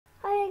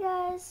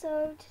guys,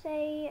 so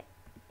today,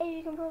 as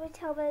you can probably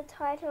tell by the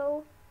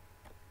title,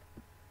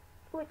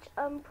 which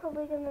I'm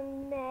probably going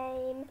to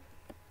name,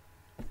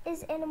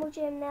 is Animal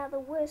Jam now the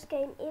worst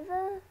game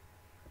ever?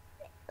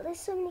 There's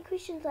so many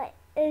questions like,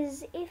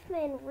 is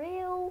F-Man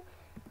real?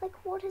 Like,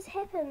 what has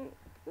happened?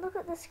 Look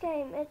at this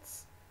game,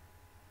 it's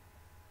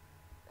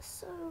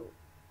so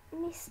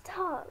messed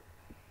up.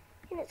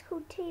 And it's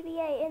called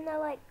TBA, and they're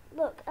like,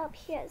 look, up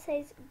here it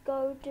says,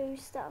 go do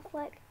stuff.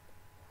 Like,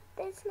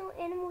 that's not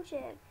Animal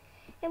Jam.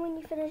 And when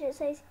you finish it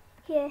says,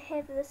 here,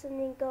 have this and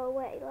then go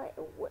away. Like,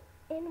 what?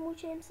 Animal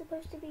Jam's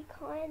supposed to be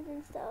kind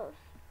and stuff.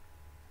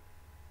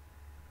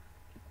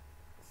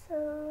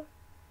 So,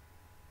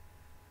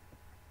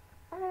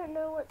 I don't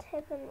know what's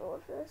happened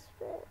with this,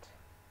 but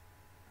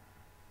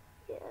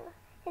yeah.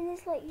 And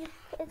there's like,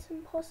 it's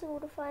impossible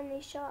to find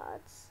these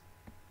shards.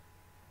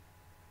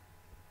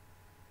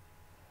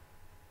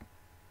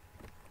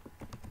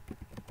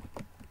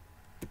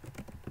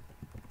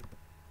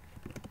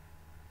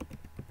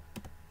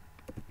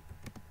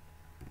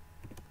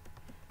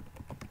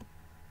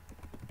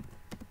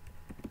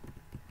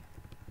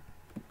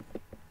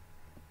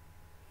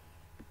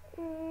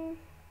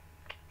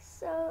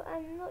 So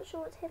I'm not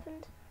sure what's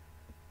happened.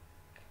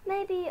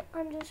 Maybe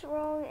I'm just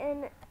wrong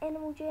and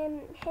Animal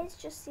Jam has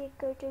just said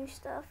go do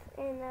stuff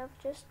and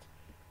they've just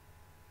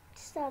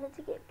started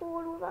to get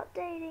bored with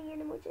updating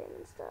Animal Jam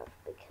and stuff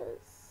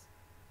because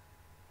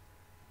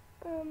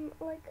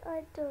like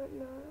I don't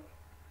know.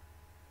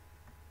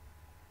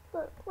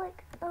 Look,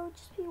 like I'll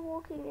just be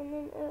walking and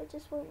then it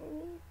just won't let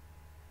me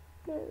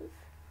move.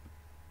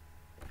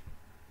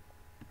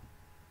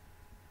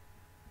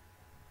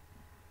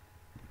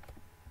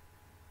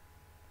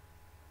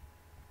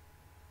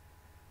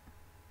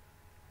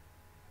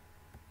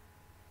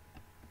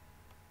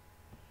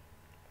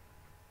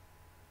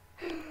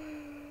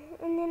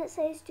 And then it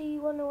says, do you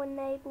want to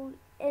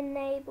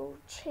enable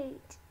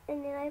cheat?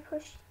 And then I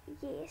pushed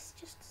yes,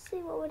 just to see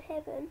what would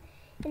happen.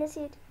 And it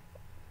said,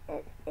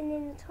 and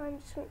then the time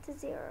just went to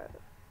 0.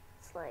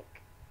 It's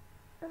like,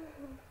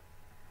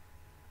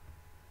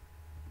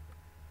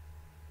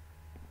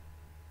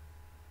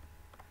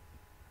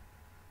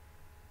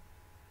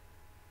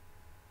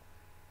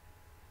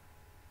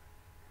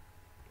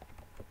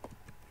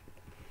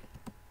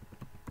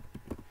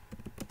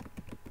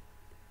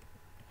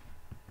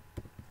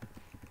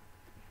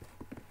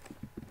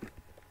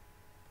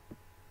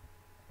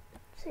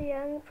 so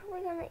yeah, I'm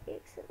probably gonna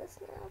exit this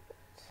now, but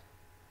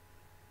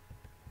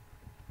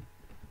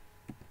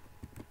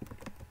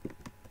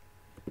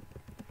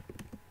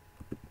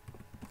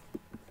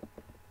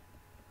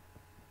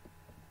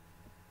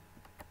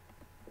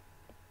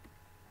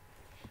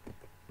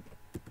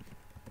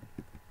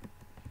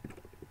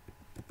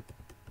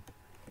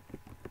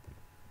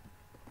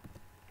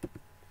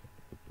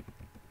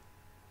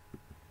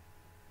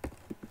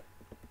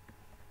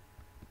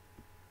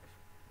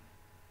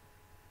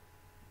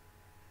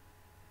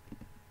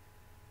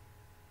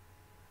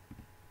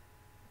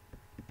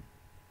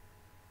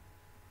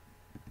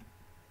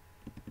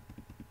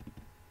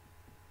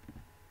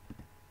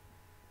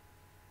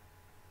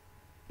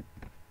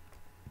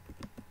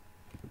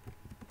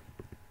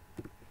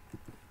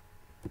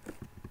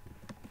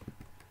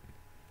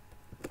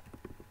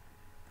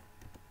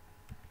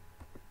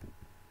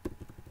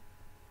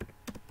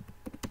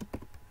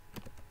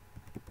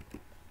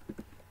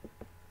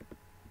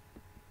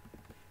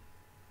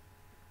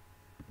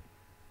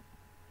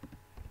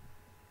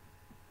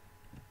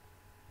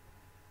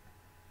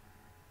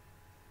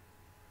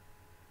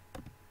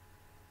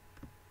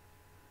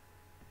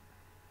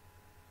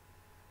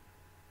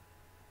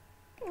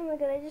oh my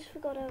god, I just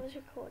forgot I was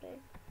recording.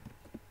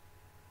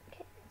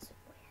 Okay, that's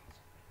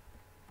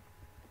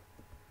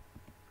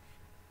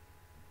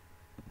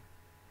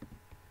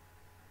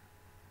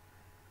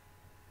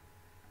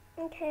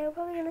weird. Okay, I'm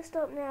probably gonna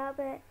stop now,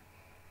 but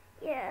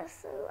yeah,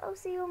 so I'll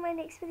see you on my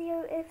next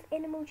video if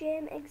Animal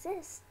Jam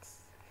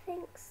exists.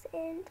 Thanks,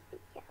 and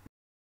yeah.